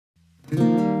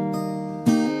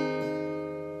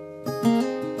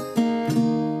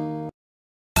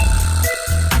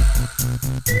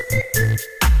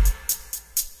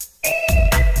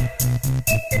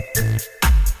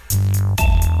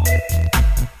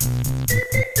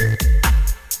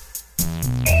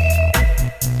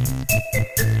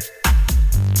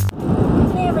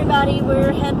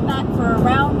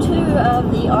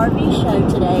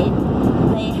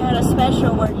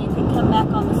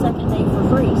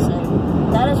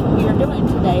is what we are doing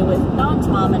today with Dawn's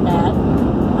mom and dad.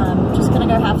 Just going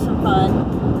to go have some fun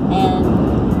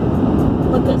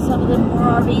and look at some of the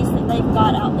more RVs that they've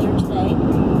got out there today.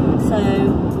 So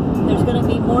there's going to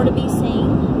be more to be seen,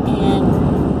 and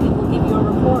we will give you a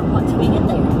report once we get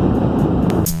there.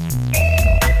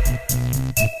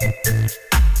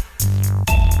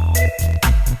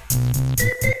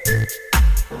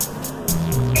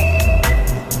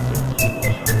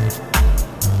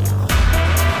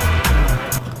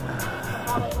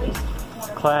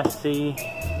 Class C.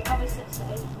 Probably 6 to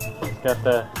 8. It's got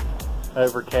the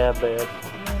over cab bed.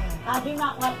 I do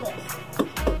not like this.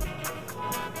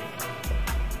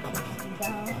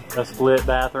 A split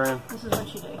bathroom. This is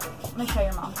what you do. Let me show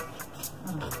your mom.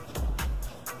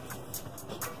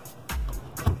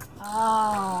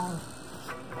 Oh.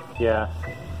 Yeah,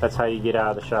 that's how you get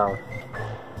out of the shower.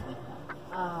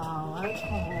 Oh,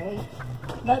 okay.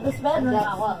 But this bedroom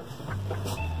I love.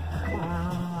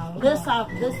 Wow.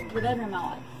 The bedroom I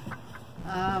like.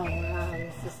 Oh, wow,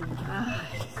 this is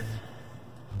nice.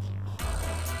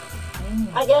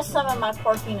 I guess some of my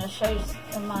quirkiness shows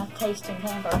in my taste in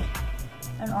camper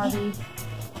and RV.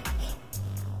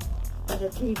 The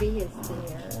TV is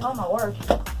there. Oh my word.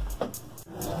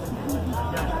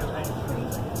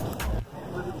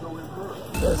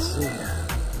 Let's see.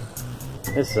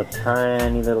 This is a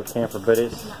tiny little camper, but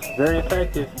it's very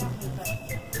effective.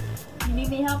 You need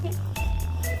me to help you?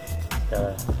 Got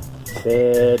a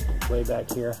bed way back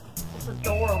here. It's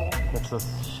adorable. It's a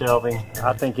shelving.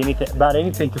 I think about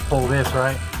anything could pull this,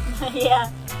 right? Yeah.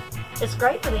 It's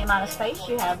great for the amount of space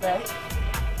you have there.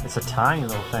 It's a tiny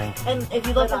little thing. And if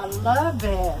you look But I love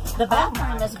it. the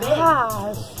bathroom is big.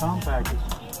 Gosh. Compact.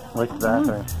 Look at the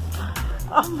bathroom.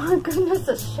 Oh my goodness,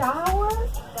 a shower?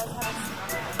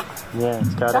 Yeah,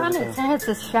 it's got John, everything. it has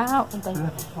a shower.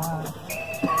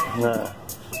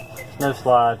 No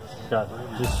slide. It's got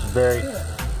just very,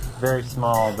 very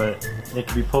small, but it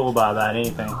can be pulled by about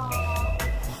anything.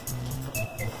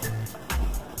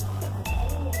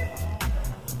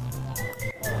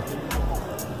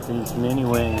 These mini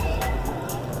wings.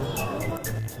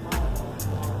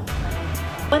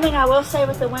 One thing I will say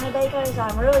with the Winnebago is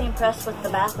I'm really impressed with the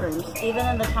bathrooms. Even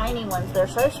in the tiny ones, they're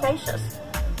so spacious.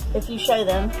 If you show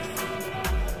them.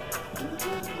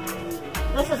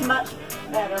 This is much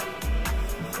better.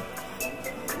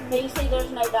 But you see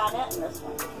there's no dinette in this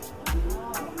one.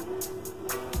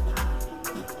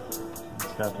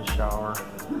 It's got the shower.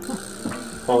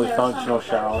 Fully functional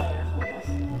shower.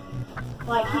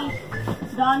 Like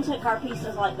Dawn took our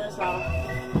pieces like this off.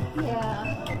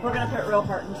 Yeah. We're gonna put real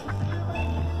curtains.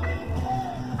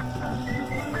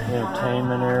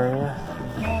 Entertainment area.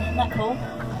 Isn't that cool?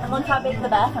 And look how big the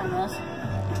bathroom is.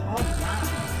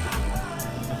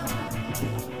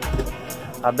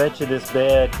 I bet you this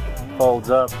bed folds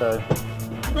up though.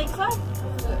 You think so?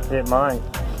 It might.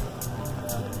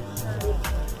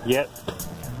 Yep.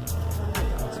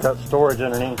 It's got storage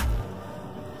underneath.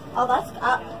 Oh, that's.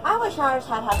 I wish ours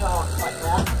had hydraulics like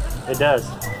that. It does.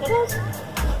 It is.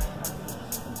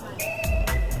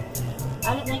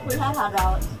 I didn't think we had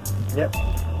hydraulics. Yep.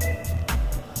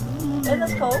 Isn't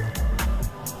this cool?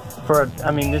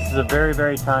 I mean, this is a very,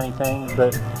 very tiny thing,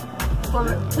 but For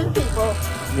 2 people.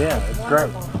 yeah, it's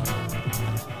great.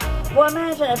 Well,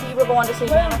 imagine if you were going to see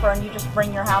Jennifer and you just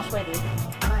bring your house with you.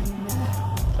 I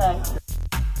know.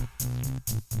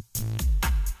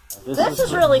 So, this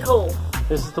is really cool.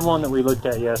 This is the one that we looked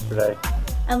at yesterday.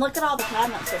 And look at all the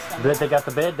cabinet systems. But they got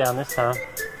the bed down this time.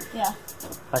 Yeah.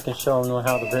 I can show them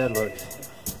how the bed looks.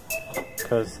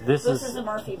 Because this is a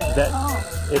Murphy bed.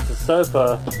 It's a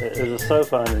sofa. There's a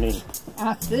sofa underneath.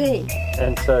 I see.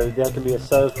 And so that can be a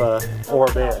sofa or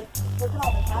a bed. Look at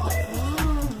all the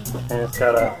cabinets. And it's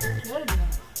got a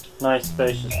nice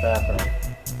spacious bathroom.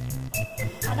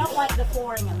 I don't like the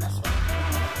flooring in this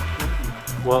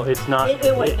one. Well, it's not.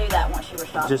 It wouldn't do that once you were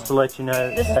stopped. Just to let you know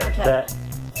This is protected.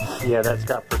 yeah, that's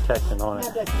got protection on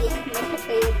it.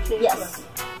 Yes.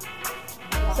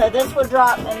 So this would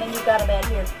drop, and then you've got a bed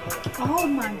here. Oh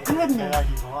my goodness.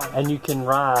 And you can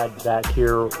ride back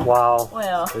here while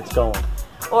it's going.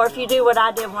 Or if you do what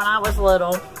I did when I was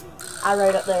little, I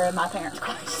rode up there in my parents'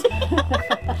 car seat.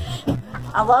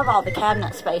 I love all the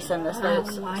cabinet space in this. I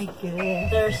like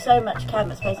it. There's so much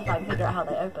cabinet space if I can figure out how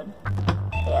they open.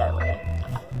 Yeah, we go.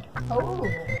 Oh,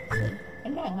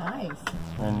 isn't that nice?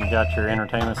 And you got your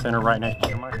entertainment center right next to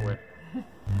your microwave.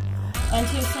 And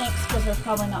 2 sinks, because there's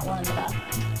probably not one in the bathroom.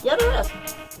 Yeah, there is.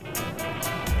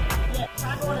 Yeah,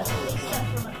 try going at least steps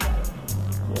from the floor.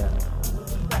 Yeah.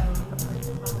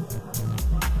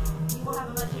 You will have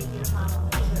a much easier time on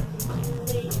this.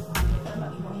 See, they're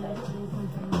much more safe.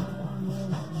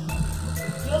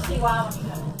 You'll see why when you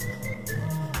come in.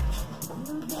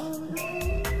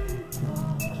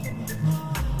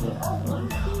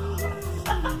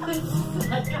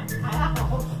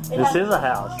 This is a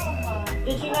house.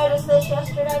 Did you notice this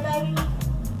yesterday, baby?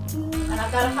 And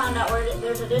I've got to find out where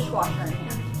there's a dishwasher in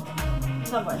here.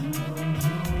 Somewhere.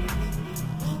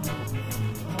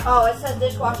 Oh, it says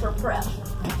dishwasher prep.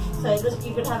 So this,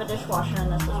 you could have a dishwasher in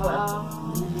this as well.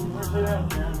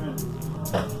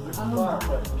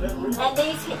 And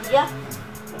these, yeah.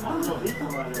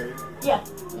 Yeah.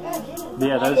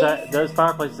 Yeah, those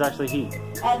fireplaces actually heat.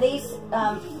 And these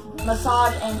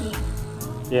massage and heat.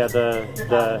 Yeah, the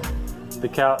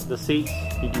seats,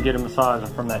 you can get a massage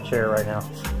from that chair right now.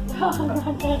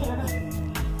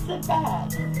 Is it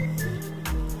bad?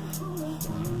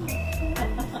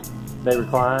 They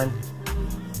recline.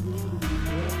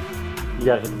 You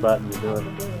gotta hit the button to do it.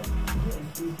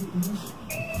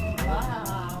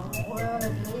 Wow, what a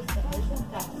listen,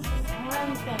 isn't that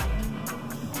something?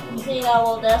 You see that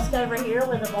little desk over here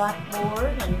with a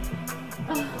blackboard and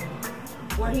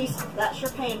where that's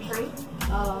your pantry.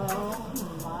 Oh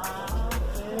my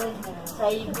goodness. So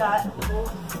you've got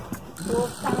full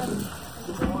time.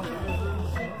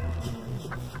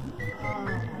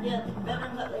 Yeah, the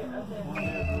bedroom's up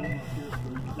there,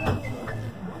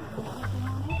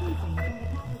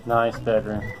 Nice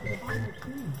bedroom.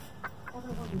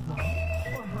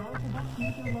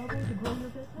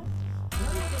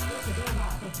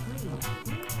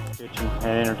 Kitchen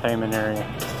and entertainment area.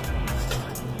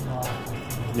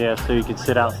 Yeah, so you can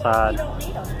sit outside. You don't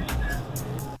need them.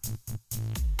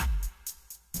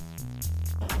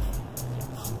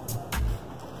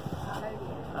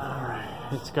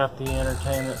 It's got the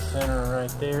entertainment center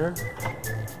right there.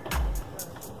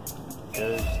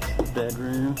 Goes to the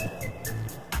bedroom.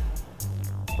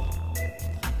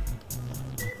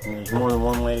 And there's more than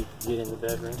one way to get in the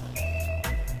bedroom.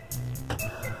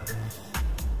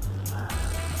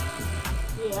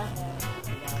 Yeah.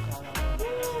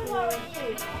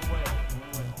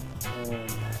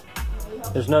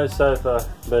 There's no sofa,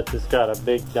 but it's got a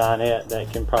big dinette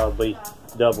that can probably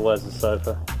double as a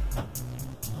sofa.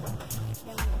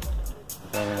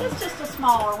 It's just a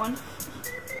smaller one.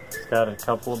 It's got a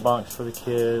couple of bunks for the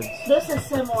kids. This is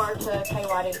similar to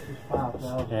KYD.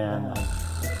 And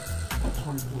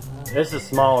this is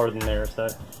smaller than theirs, though.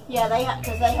 Yeah,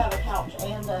 because they have a couch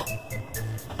and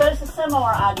but it's a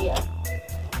similar idea.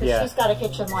 Yeah. She's got a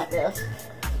kitchen like this.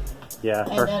 Yeah,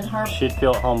 And then her- she'd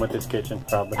feel at home with this kitchen,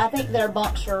 probably. I think their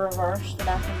bunks are reversed, the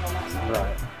bathrooms on that side.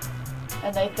 Right.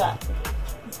 And they've got.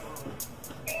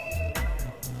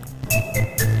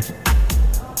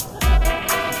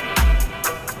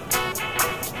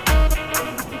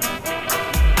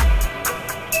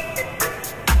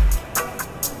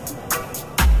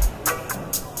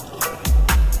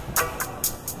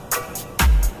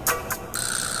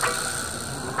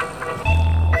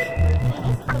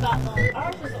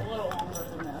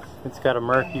 It's got a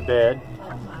Murphy bed.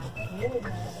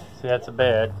 See, that's a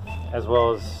bed, as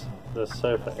well as the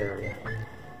sofa area.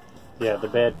 Yeah, the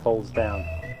bed folds down.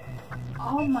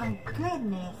 Oh my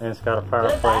goodness. And it's got a Good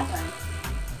fireplace. bathroom.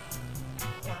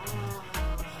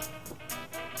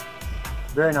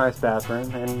 Very nice bathroom,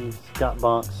 and it's got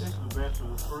bunks. This is the best of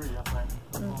the three, I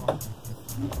think.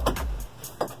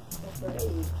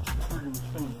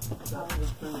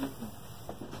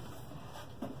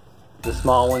 The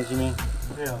small ones, you mean?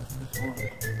 Yeah, this one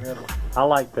is better. I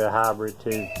like the hybrid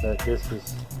too, but this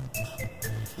is.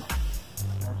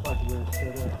 That's like the way it's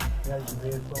set up. Got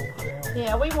your bed folds down.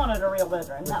 Yeah, we wanted a real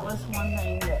bedroom. That was one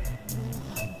thing that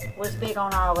was big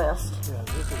on our list. Yeah,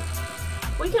 this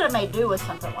is. We could have made do with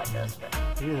something like this,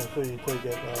 but You know, so you take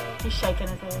that, he's shaking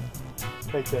his head.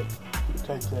 take that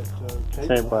tape.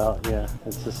 Table out, yeah.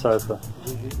 It's a sofa.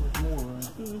 We hit with more,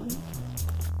 right?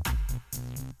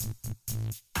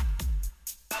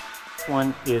 This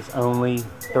one is only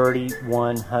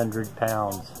 3,100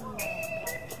 pounds.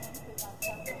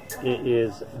 It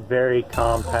is very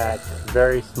compact,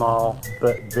 very small,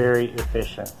 but very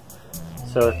efficient.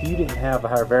 So if you didn't have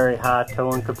a very high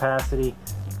towing capacity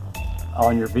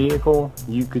on your vehicle,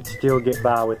 you could still get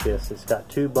by with this. It's got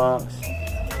 2 bunks.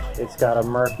 It's got a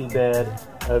Murphy bed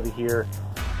over here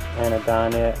and a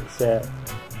dinette set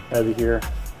over here.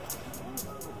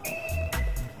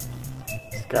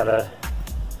 It's got a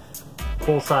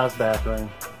full-size bathroom.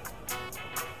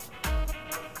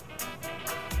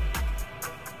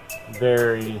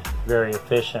 Very, very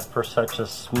efficient for such a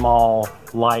small,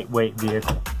 lightweight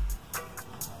vehicle.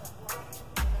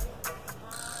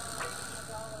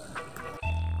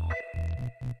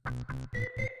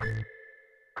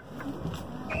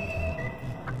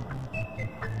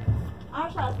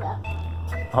 Our size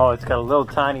that. Oh, it's got a little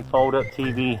tiny fold-up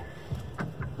TV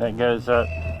that goes up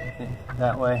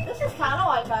that way. This is kind of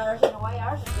like ours in a way.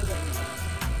 Ours is bigger.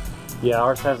 Yeah,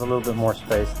 ours has a little bit more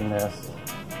space than this.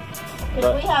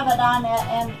 Because we have a dinette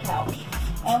and couch.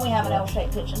 And we have an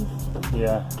L-shaped kitchen.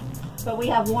 Yeah. But we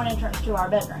have one entrance to our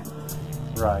bedroom.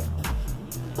 Right.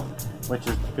 Which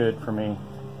is good for me.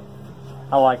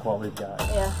 I like what we've got.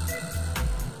 Yeah.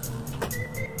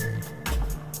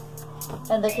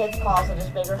 And the kids' closet is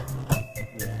bigger.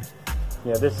 Yeah.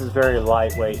 Yeah, this is very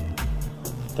lightweight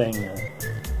thing there.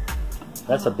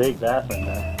 That's a big bathroom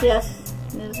there. Yes,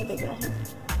 it is a big bathroom.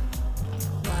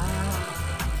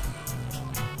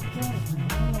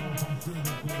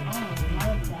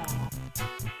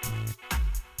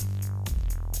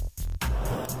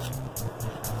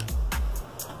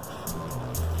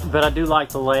 But I do like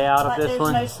the layout of this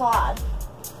one. There's no slide.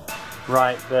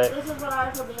 Right, but This is what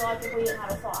ours would be like if we didn't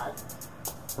have a slide.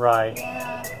 right.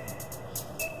 Yeah.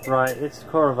 Right, it's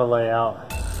core of a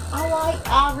layout.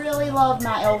 I really love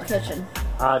my old kitchen.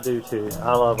 I do too.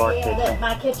 I love our kitchen.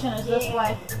 My kitchen is this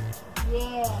way.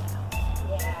 Yeah.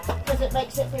 Yeah. Because it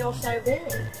makes it feel so big.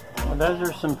 Well, those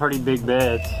are some pretty big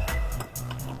beds.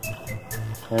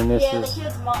 And this Yeah, is, the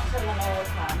kids monster them all the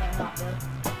time. They're not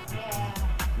good. Yeah.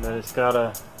 but it's got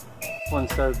a,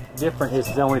 one's so different. It's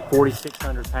only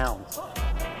 4,600 pounds.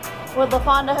 Would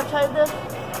LaFonda have towed this?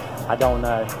 I don't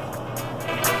know.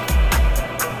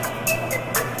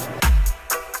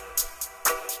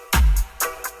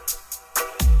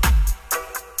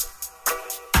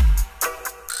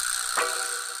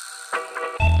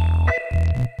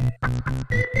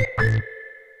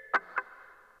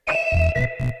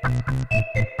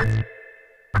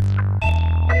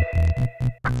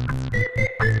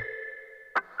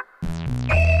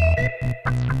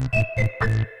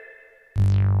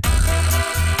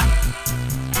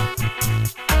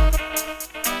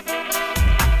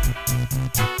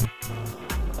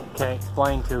 Okay,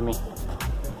 explain to me.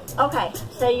 Okay,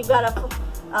 so you've got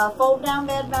a fold down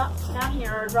bed down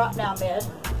here, or a drop down bed.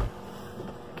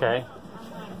 Okay.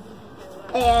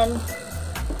 And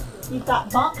you've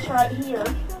got bunks right here,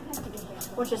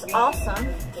 which is awesome.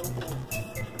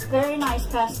 Very nice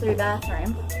pass-through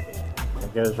bathroom.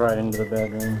 It goes right into the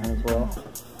bedroom as well.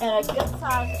 And a good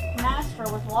sized master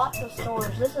with lots of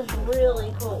storage. This is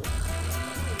really cool.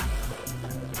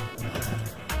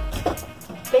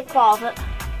 Big closet.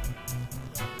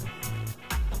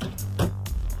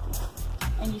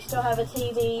 And you still have a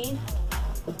TV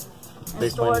and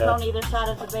Big storage window. on either side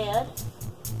of the bed.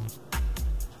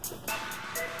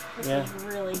 This Yeah. is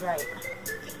really great.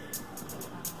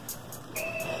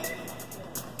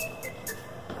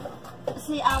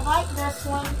 See, I like this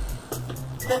one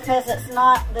because it's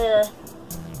not the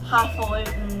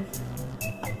highfalutin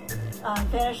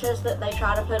finishes that they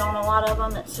try to put on a lot of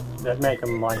them. It's, That make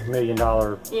them like $1 million.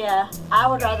 yeah, I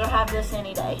would rather have this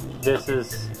any day. This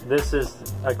is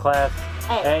a class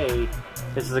A.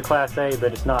 This is a class A,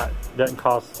 but it's not, doesn't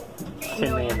cost $10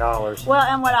 million. Well,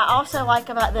 and what I also like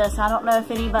about this, I don't know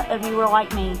if any of you were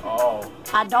like me. Oh.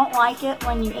 I don't like it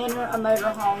when you enter a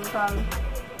motorhome from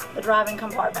the driving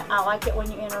compartment. I like it when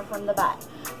you enter from the back.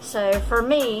 So for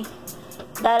me,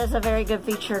 that is a very good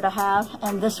feature to have,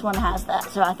 and this one has that.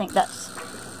 So I think that's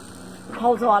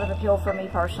holds a lot of appeal for me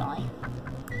personally.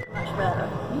 Much better.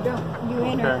 You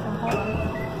enter Okay. from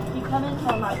home. You come in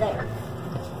from right there.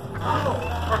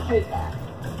 Oh, I hate that.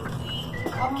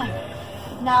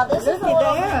 Oh. Now this is a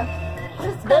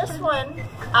little, this one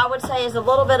I would say is a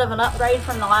little bit of an upgrade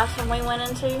from the last one we went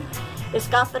into. It's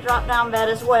got the drop down bed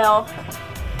as well.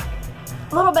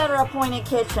 A little better appointed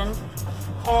kitchen.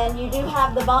 And you do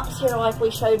have the bunks here like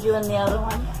we showed you in the other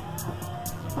one.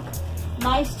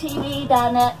 Nice TV,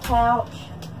 dinette, couch.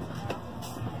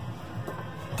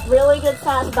 Really good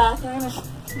sized bathroom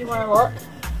if you want to look.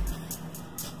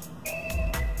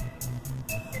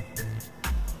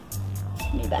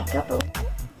 Let me back up a little.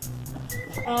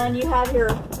 And you have your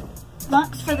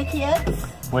bunks for the kids.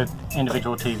 With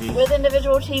individual TVs. With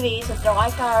individual TVs. If they're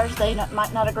like ours, they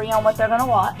might not agree on what they're going to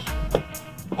watch.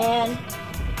 And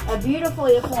a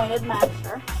beautifully appointed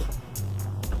master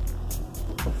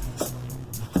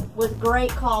with great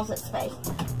closet space.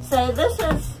 So this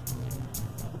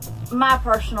is my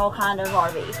personal kind of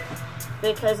RV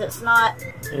because it's not,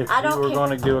 If I you don't were care. going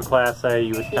to do a class A,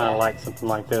 you would kind of Yeah. like something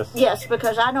like this. Yes,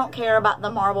 because I don't care about the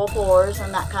marble floors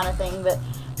and that kind of thing, but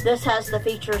this has the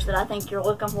features that I think you're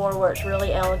looking for where it's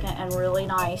really elegant and really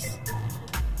nice.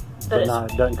 But it's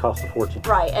not, it doesn't cost a fortune.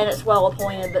 right, and it's well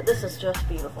appointed, but this is just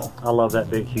beautiful. I love that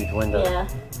big, huge window. Yeah,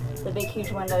 the big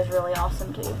huge window is really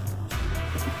awesome too.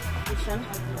 Kitchen.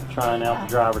 Trying out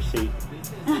the driver's seat.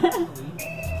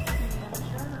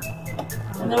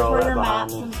 And there's where your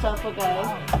maps and stuff will go.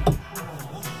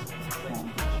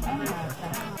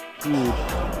 Huge.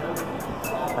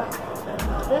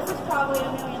 This is probably $1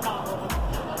 million.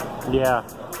 Yeah.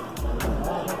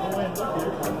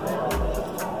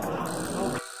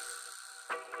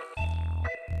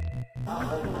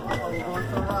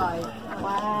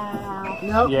 Wow.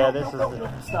 Nope. Yeah, this is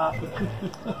Stop.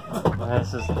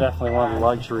 this is definitely one of the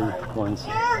luxury ones.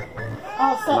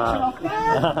 Oh, sectional.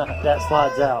 That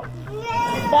slides out.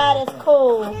 That is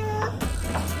cool.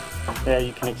 Yeah,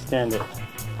 you can extend it.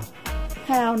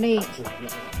 How neat.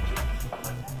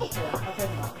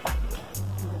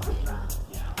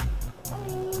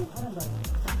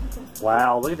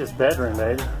 Wow, look at this bedroom,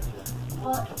 baby.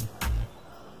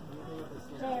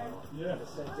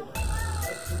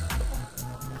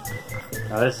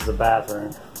 Now this is a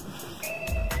bathroom.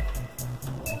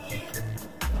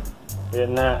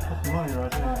 Isn't that? That's money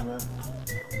right there, man.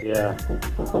 Yeah.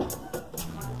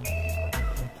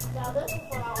 Now this is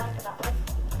what I like about this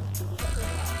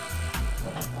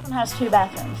one. It has 2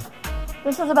 bathrooms.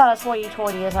 This is about as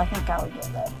hoity-toity as I think I would get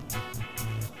though.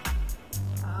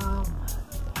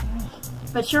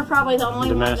 But you're probably the only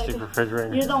Domestic one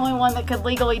refrigerator. you're the only one that could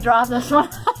legally drive this one.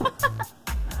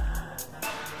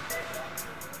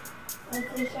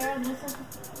 Let's see, Sharon,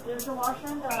 there's your washer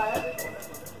and dryer.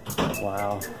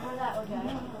 Wow. Where that would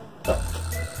go.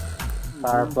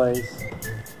 Fireplace.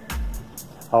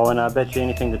 Oh, and I bet you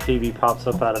anything the TV pops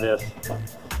up out of this.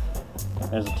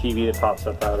 There's a TV that pops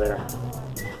up out of there.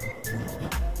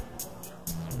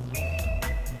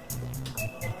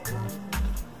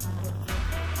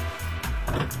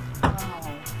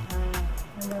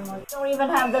 Don't even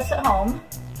have this at home.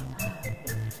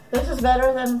 This is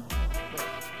better than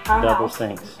our Double house.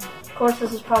 sinks. Of course,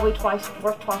 this is probably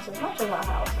worth twice as much as our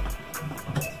house.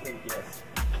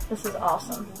 This is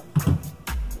awesome.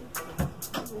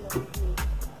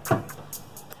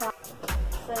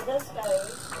 So this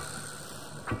goes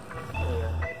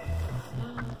here.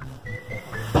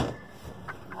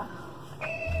 Now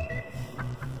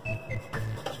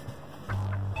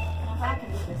if I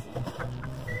can do this.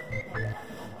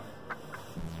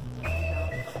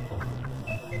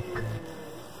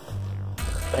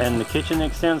 And the kitchen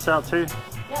extends out too?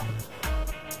 Yep.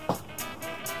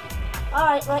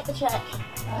 Alright, write the check.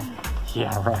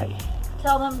 Yeah, right.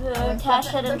 Tell them to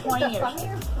cash it in 20 years.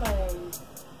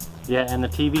 Yeah, and the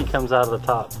TV comes out of the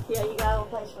top. Yeah, you got a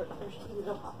place for there's TV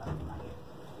will pop up.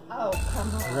 Oh,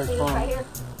 come on. See this right here?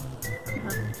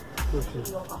 Push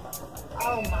it.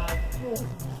 Oh, my goodness.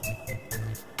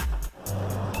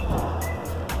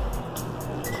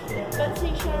 But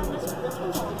see, Sharon, this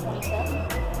one's only 27.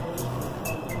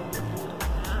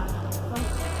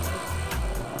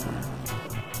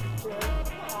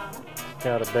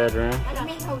 Got a bedroom. I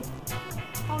mean, hold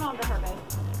on to her, babe.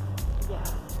 Yeah.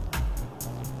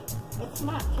 It's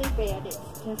not too bad. It's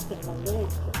just that my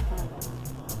legs are kind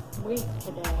of weak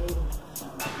today.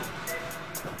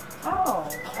 Oh,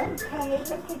 okay.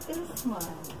 Look at this one.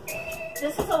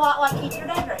 This is a lot like each your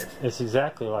dad raised. It's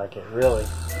exactly like it, really.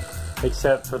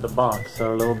 Except for the bunks,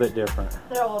 so a little bit different.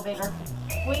 They're a little bigger.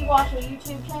 We watch a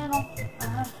YouTube channel.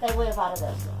 They live out of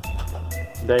this.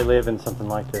 They live in something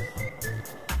like this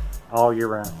all year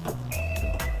round.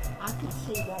 I can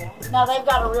see that. Now they've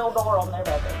got a real door on their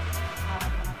bedroom.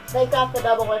 They've got the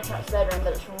double entrance bedroom,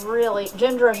 but it's really,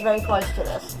 Ginger is very close to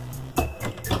this.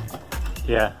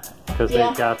 Yeah, because Yeah.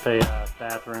 they've got the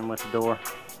bathroom with the door.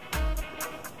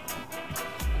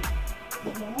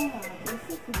 Yeah, this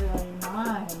is really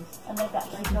nice. And they've got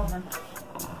 3 children.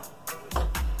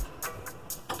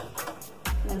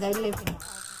 And they live in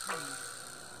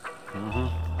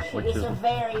Which It's is a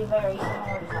very, very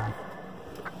similar design.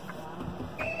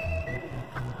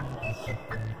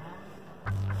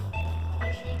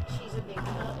 She's a big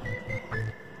cook.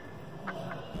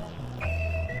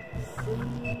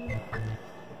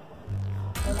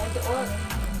 They make it work.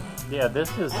 yeah.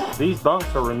 These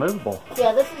bunks are removable,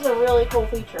 Yeah, this is a really cool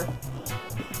feature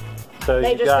so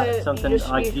They you've just got go- you something just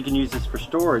like use- you can use this for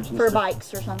storage. for instead-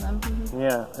 bikes or something.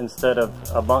 Yeah, instead of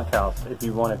a bunkhouse if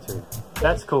you wanted to.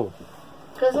 That's cool.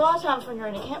 Because a lot of times when you're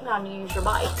in a campground, you use your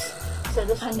bikes. So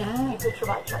this, I know. you put your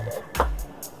bikes right there.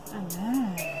 I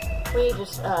know. We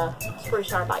just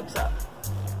spruce our bikes up.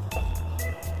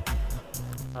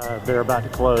 They're about to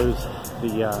close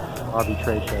the RV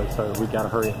trade show, so we got to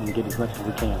hurry up and get as much as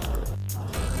we can.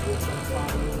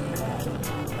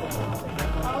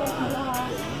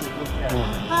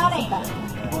 Honey!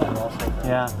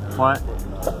 Yeah. What?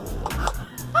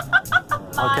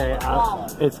 Okay.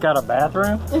 It's got a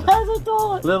bathroom. It has a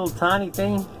toilet. Little tiny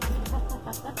thing.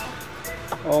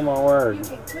 Oh my word.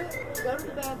 Go to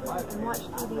the bathroom and watch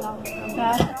TV all the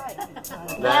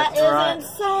time. That is right.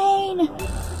 insane.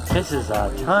 This is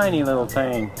a tiny little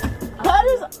thing. That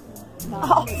is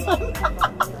awesome.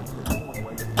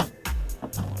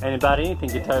 Anybody, anything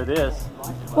can tow this.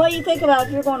 What do you think about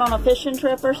if you're going on a fishing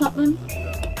trip or something?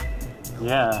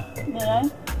 Yeah, You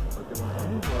know?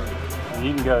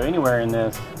 you can go anywhere in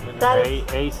this. That is,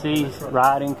 AC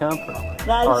riding comfort.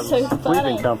 that Or is so sleeping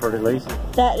funny. comfort at least.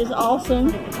 That is awesome.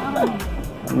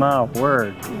 My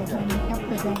word.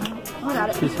 I got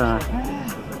it. She's fine.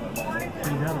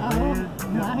 You got a bed,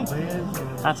 you got a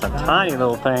bed. That's a tiny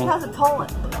little It thing. has a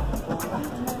toilet.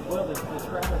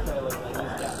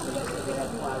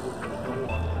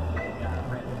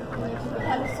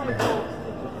 That is so cool.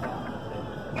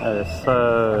 That is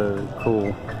so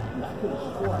cool.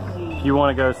 If you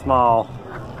want to go small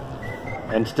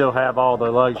and still have all the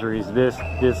luxuries, this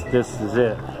is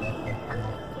it.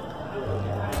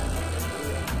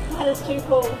 That is too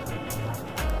cool.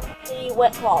 The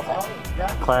wet closet.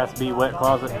 Class B wet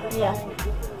closet. Yeah.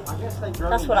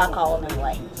 That's what I call them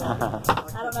anyway.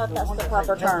 I don't know if that's the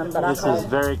proper term, but I This call is it.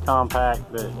 very compact,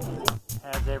 but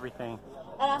has everything.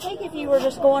 And I think if you were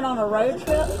just going on a road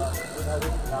trip,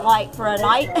 like for a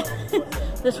night,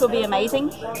 this would be amazing.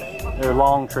 They're a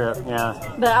long trip, yeah.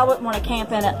 But I wouldn't want to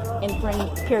camp in it for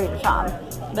any period of time.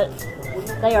 But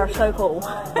they are so cool.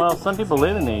 Well, some people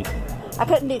live in these. I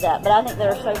couldn't do that, but I think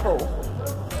they're so cool.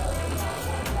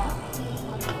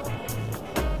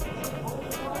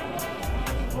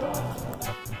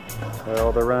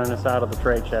 Well, they're running us out of the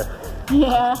trade show.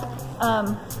 Yeah.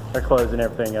 They're closing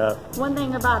everything up. One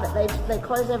thing about it, they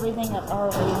close everything up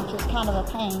early, which is kind of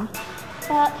a pain.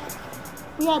 But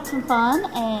we had some fun,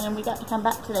 and we got to come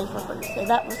back today for food, so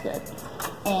that was good.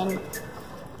 And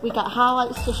we got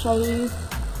highlights to show you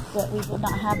that we did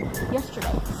not have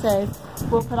yesterday. So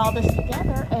we'll put all this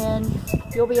together, and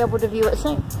you'll be able to view it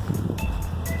soon.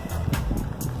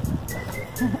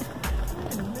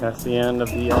 That's the end of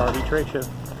the RV trade show.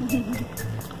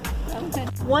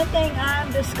 One thing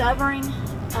I'm discovering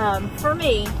for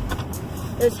me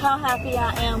is how happy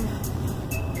I am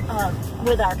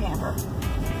with our camper.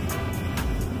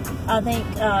 I think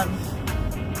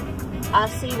I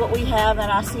see what we have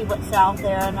and I see what's out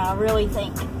there, and I really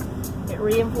think it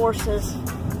reinforces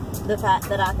the fact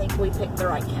that I think we picked the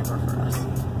right camper for us.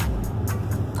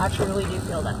 I truly do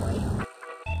feel that way.